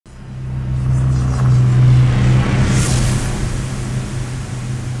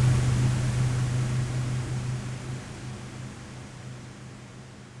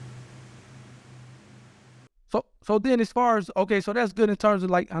So then as far as, okay, so that's good in terms of,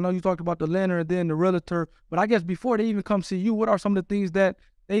 like, I know you talked about the lender and then the realtor, but I guess before they even come see you, what are some of the things that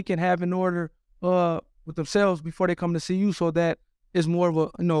they can have in order with themselves before they come to see you, so that it's more of a,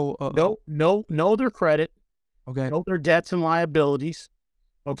 Know their credit, okay, know their debts and liabilities.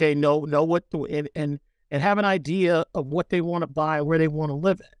 Okay, know what to, and have an idea of what they want to buy, where they want to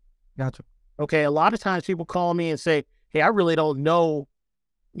live at. gotcha. Okay, a lot of times people call me and say, "Hey, I really don't know,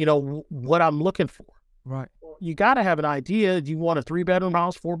 what I'm looking for." Right, You got to have an idea. Do you want a 3-bedroom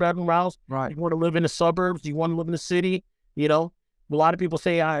house, 4-bedroom house? right, You want to live in the suburbs? Do you want to live in the city? You know, a lot of people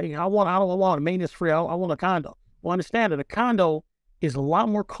say, I don't want a maintenance free. I want a condo. Well, understand that a condo is a lot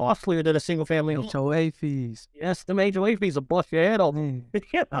more costlier than a single family home. HOA fees. Yes, the HOA fees will bust your head off. Man, You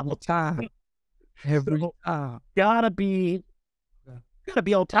every know? time, every So, time. gotta be Yeah. gotta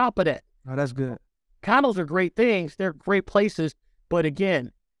be on top of that. Oh, that's good. Condos are great things. They're great places. But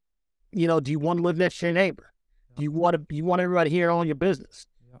again, do you want to live next to your neighbor? Do you want everybody here on your business?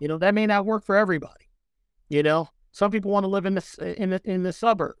 Yeah. That may not work for everybody. Some people want to live in the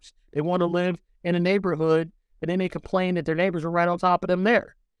suburbs. They want to live in a neighborhood, and then they complain that their neighbors are right on top of them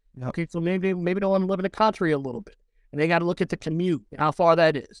there. Yep. Okay, so maybe they want to live in the country a little bit, and they got to look at the commute and how far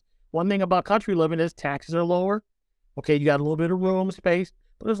that is. One thing about country living is taxes are lower. Okay, you got a little bit of room space,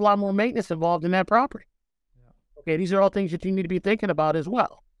 but there's a lot more maintenance involved in that property. Yeah. Okay, these are all things that you need to be thinking about as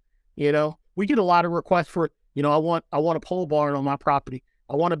well. We get a lot of requests for, I want a pole barn on my property.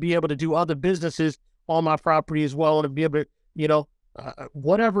 I want to be able to do other businesses on my property as well, and to be able to,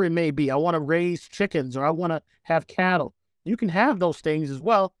 whatever it may be. I want to raise chickens, or I want to have cattle. You can have those things as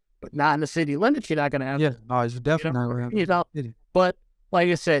well, but not in the city limits. You're not going to have. Yeah, no, it's definitely not going to happen. But like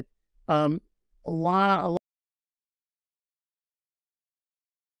I said, a lot